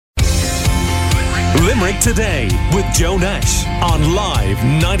Limerick Today with Joe Nash on Live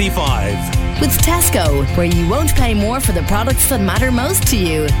 95. With Tesco, where you won't pay more for the products that matter most to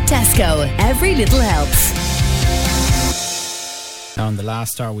you. Tesco, every little helps. Now, in the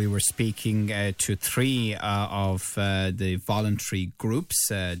last hour, we were speaking to three of the voluntary groups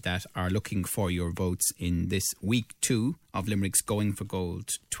that are looking for your votes in this week 2 of Limerick's Going for Gold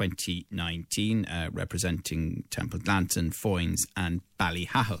 2019, representing Templeglanton, Foynes and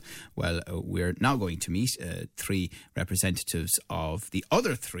Ballyhahill. Well, we're now going to meet three representatives of the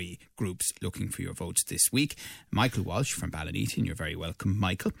other three groups looking for your votes this week. Michael Walsh from Ballyneety, you're very welcome,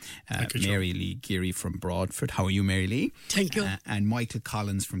 Michael. Thank you, Mary Lee Geary from Broadford. How are you, Mary Lee? Thank you. And Michael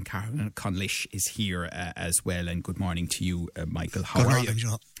Collins from Conlish is here as well. And good morning to you, Michael. How are you?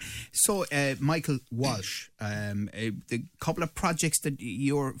 Joe. So, Michael Walsh, the couple of projects that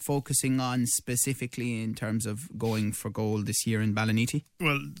you're focusing on specifically in terms of going for gold this year in Ballyneety?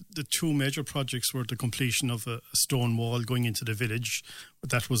 Well, the two major projects were the completion of a stone wall going into the village.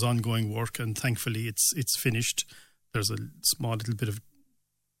 That was ongoing work, and thankfully it's finished. There's a small little bit of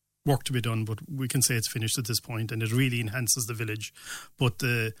work to be done, but we can say it's finished at this point, and it really enhances the village. But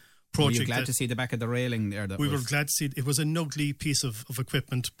the project, were you glad to see the back of the railing there? We were glad to see it. It was an ugly piece of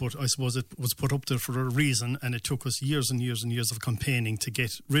equipment, but I suppose it was put up there for a reason, and it took us years and years and years of campaigning to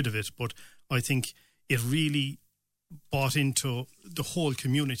get rid of it. But I think it really bought into the whole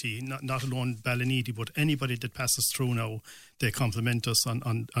community, not alone Ballyneety, but anybody that passes through now, they compliment us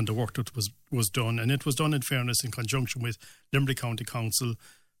on the work that was done. And it was done, in fairness, in conjunction with Limerick County Council,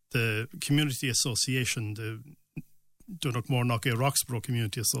 the Community Association, the Donoghmore Knockay Roxborough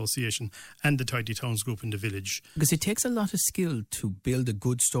Community Association, and the Tidy Towns Group in the village. Because it takes a lot of skill to build a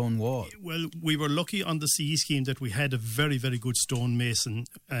good stone wall. Well, we were lucky on the CE scheme that we had a very, very good stonemason,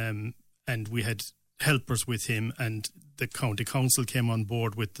 and we had helpers with him, and the County Council came on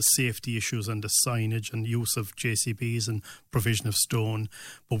board with the safety issues and the signage and use of JCBs and provision of stone.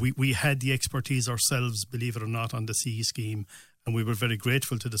 But we had the expertise ourselves, believe it or not, on the CE scheme, and we were very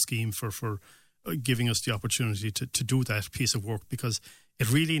grateful to the scheme for giving us the opportunity to do that piece of work, because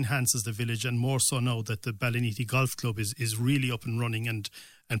it really enhances the village, and more so now that the Ballyneety Golf Club is really up and running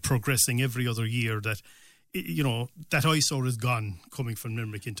and progressing every other year, that, you know, that eyesore is gone coming from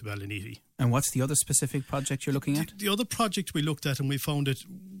Limerick into Ballyneety. And what's the other specific project you're looking at? The other project we looked at, and we found it,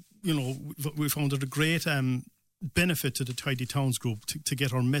 you know, we found it a great benefit to the Tidy Towns Group to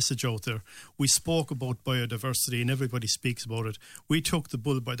get our message out there. We spoke about biodiversity, and everybody speaks about it. We took the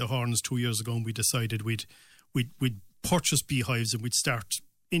bull by the horns 2 years ago, and we decided we'd purchase beehives, and we'd start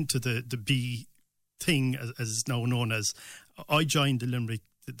into the bee thing, as is now known as. I joined the Limerick,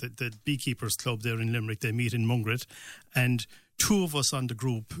 the Beekeepers Club there in Limerick. They meet in Mungret, and two of us on the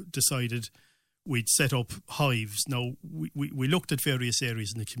group decided we'd set up hives. Now, we looked at various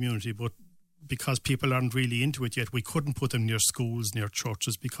areas in the community, but because people aren't really into it yet, we couldn't put them near schools, near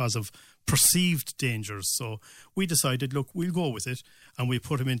churches, because of perceived dangers. So we decided, look, we'll go with it, and we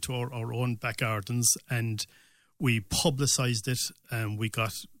put them into our own back gardens, and we publicised it, and we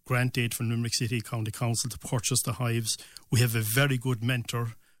got grant aid from Limerick City County Council to purchase the hives. We have a very good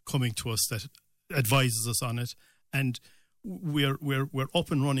mentor coming to us that advises us on it, and we're up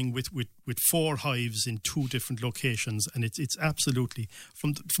and running with 4 hives in 2 different locations, and it's absolutely,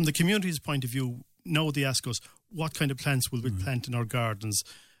 from the community's point of view, now they ask us what kind of plants will we plant in our gardens.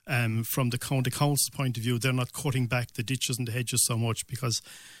 From the county council's point of view, they're not cutting back the ditches and the hedges so much, because,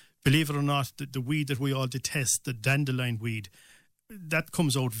 believe it or not, the weed that we all detest, the dandelion weed, that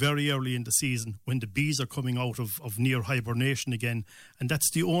comes out very early in the season when the bees are coming out of near hibernation again, and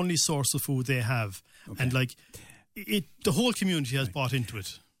that's the only source of food they have. Okay. And the whole community has bought into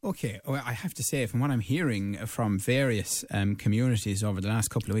it. Okay, well, I have to say, from what I'm hearing from various communities over the last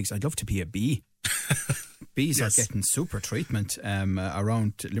couple of weeks, I'd love to be a bee. Bees yes. are getting super treatment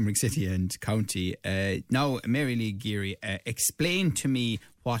around Limerick City and County. Now, Mary Lee Geary, explain to me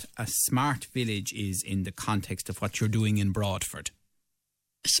what a smart village is in the context of what you're doing in Broadford.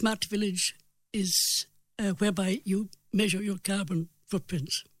 A smart village is whereby you measure your carbon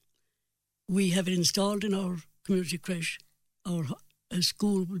footprints. We have it installed in our community creche. Our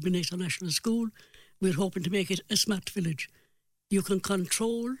school will be next, our national school. We're hoping to make it a smart village. You can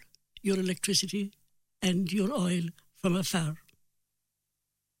control your electricity and your oil from afar.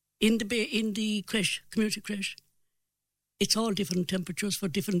 In the creche, community creche, it's all different temperatures for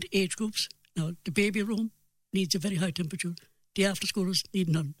different age groups. Now, the baby room needs a very high temperature. The after schoolers need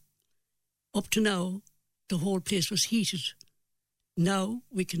none. Up to now, the whole place was heated. Now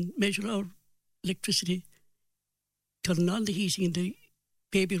we can measure our electricity, turn on the heating in the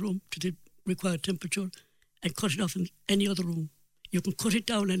baby room to the required temperature, and cut it off in any other room. You can cut it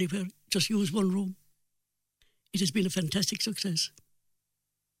down anywhere, just use one room. it has been a fantastic success.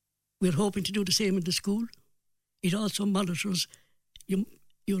 We're hoping to do the same in the school. It also monitors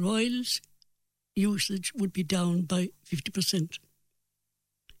your oils usage would be down by 50%.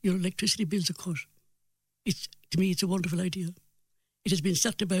 Your electricity bills are cut. To me, it's a wonderful idea. It has been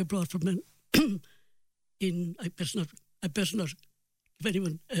started by a Broadford man I better not give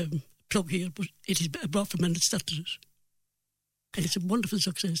anyone plug here, but it is a Broadford man that started it. And it's a wonderful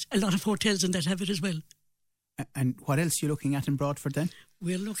success. A lot of hotels and that have it as well. And what else are you looking at in Broadford then?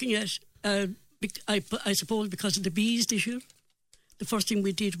 We're looking at, I suppose, because of the bees this year, the first thing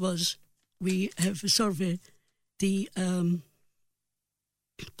we did was we have a survey. The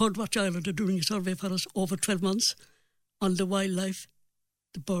Birdwatch Ireland are doing a survey for us over 12 months on the wildlife,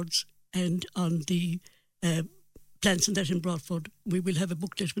 the birds, and on the plants and that in Broadford. We will have a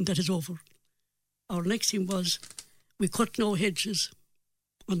booklet when that is over. Our next thing was we cut no hedges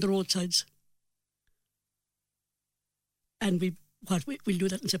on the roadsides. And we'll do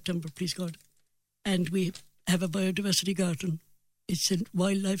that in September, please God. And we have a biodiversity garden. It's a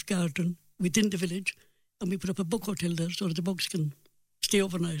wildlife garden within the village, and we put up a bug hotel there so that the bugs can stay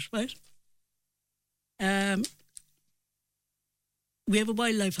overnight, right? We have a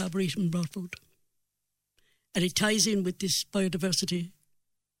wildlife arboretum in Broadford, and it ties in with this biodiversity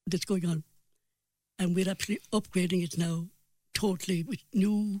that's going on. And we're actually upgrading it now totally with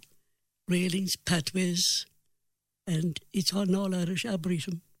new railings, pathways, and it's an all-Irish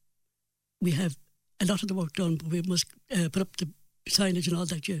arboretum. We have a lot of the work done, but we must put up the signage and all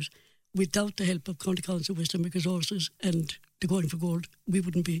that yet. Without the help of County Council, West Limerick Resources and the Going for Gold, we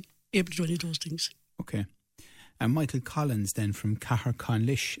wouldn't be able to do any of those things. Okay. And Michael Collins then from Cahir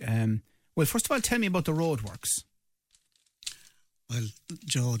Conlish. Well, first of all, tell me about the roadworks. Well,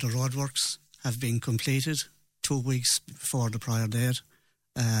 Joe, the roadworks have been completed 2 weeks before the prior date.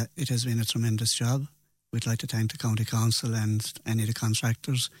 It has been a tremendous job. We'd like to thank the County Council and any of the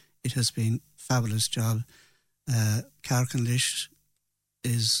contractors. It has been a fabulous job. Cahir Conlish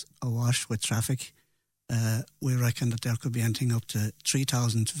is awash with traffic. We reckon that there could be anything up to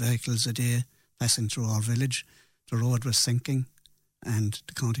 3,000 vehicles a day passing through our village. The road was sinking and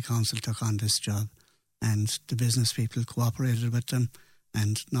the County Council took on this job and the business people cooperated with them,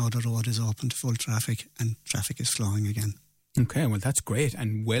 and now the road is open to full traffic and traffic is flowing again. Okay, well that's great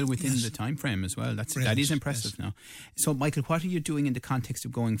and well within the time frame as well. That is impressive now. So Michael, what are you doing in the context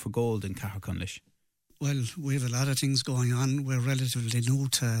of Going for Gold in Cahir Conlish? Well, we have a lot of things going on. We're relatively new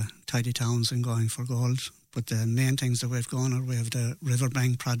to Tidy Towns and Going for Gold, but the main things that we've gone are we have the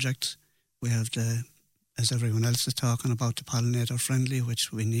Riverbank project, we have the, as everyone else is talking about, the pollinator friendly,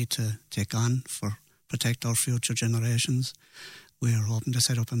 which we need to take on for protect our future generations. We are hoping to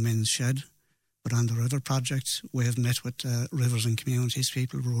set up a men's shed. But on the river project, we have met with Rivers and Communities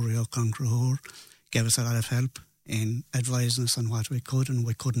people, Ruaidhrí Ó Concrúthóir, gave us a lot of help in advising us on what we could and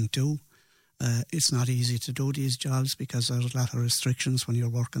we couldn't do. It's not easy to do these jobs because there's a lot of restrictions when you're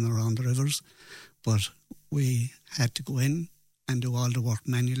working around the rivers. But we had to go in and do all the work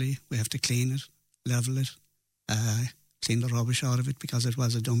manually. We have to clean it, level it, clean the rubbish out of it because it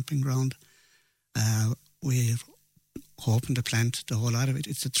was a dumping ground. We're hoping to plant the whole lot of it.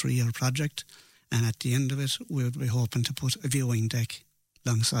 It's a 3-year project. And at the end of it, we would be hoping to put a viewing deck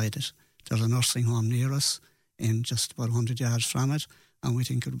alongside it. There's a nursing home near us in just about 100 yards from it, and we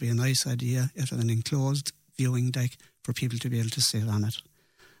think it would be a nice idea if an enclosed viewing deck for people to be able to sit on it.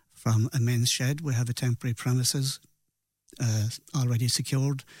 From a men's shed, we have a temporary premises already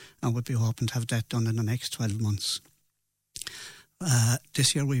secured, and we'd be hoping to have that done in the next 12 months.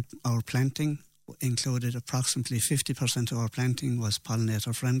 This year, our planting included approximately 50% of our planting was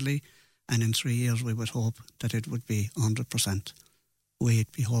pollinator friendly, and in 3 years we would hope that it would be 100%.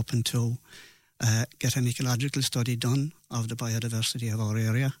 We'd be hoping to get an ecological study done of the biodiversity of our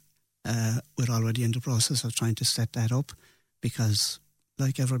area. We're already in the process of trying to set that up because,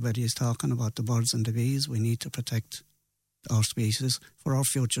 like everybody is talking about the birds and the bees, we need to protect our species for our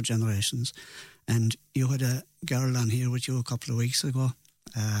future generations. And you had a girl on here with you a couple of weeks ago.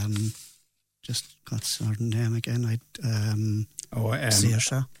 Just got her name again.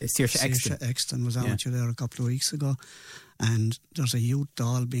 Saoirse Exton was on with you there a couple of weeks ago. And there's a youth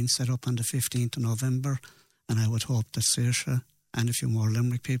doll being set up on the 15th of November. And I would hope that Saoirse and a few more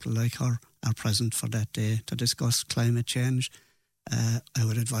Limerick people like her are present for that day to discuss climate change. I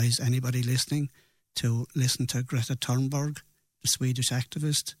would advise anybody listening to listen to Greta Thunberg, the Swedish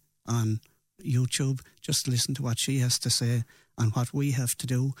activist, on YouTube. Just listen to what she has to say on what we have to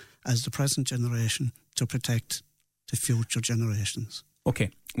do as the present generation to protect the future generations.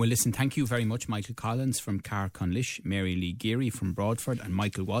 Okay. Well, listen, thank you very much, Michael Collins from Carcunlish, Mary Lee Geary from Broadford, and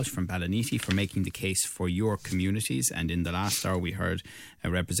Michael Walsh from Ballinity for making the case for your communities. And in the last hour, we heard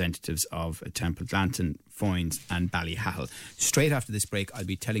representatives of Temple Glanton, Foynes and Ballyhale. Straight after this break, I'll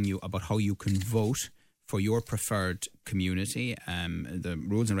be telling you about how you can vote for your preferred community, the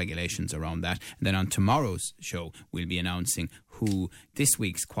rules and regulations around that. And then on tomorrow's show, we'll be announcing who this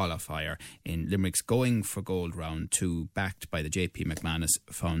week's qualifier in Limerick's Going for Gold Round 2, backed by the JP McManus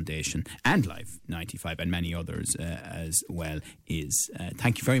Foundation and Live 95 and many others as well, is.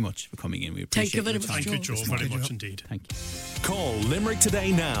 Thank you very much for coming in. We appreciate it. Thank you, Joe, very much indeed. Thank you. Call Limerick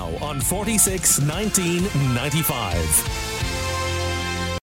today now on 46 19 95.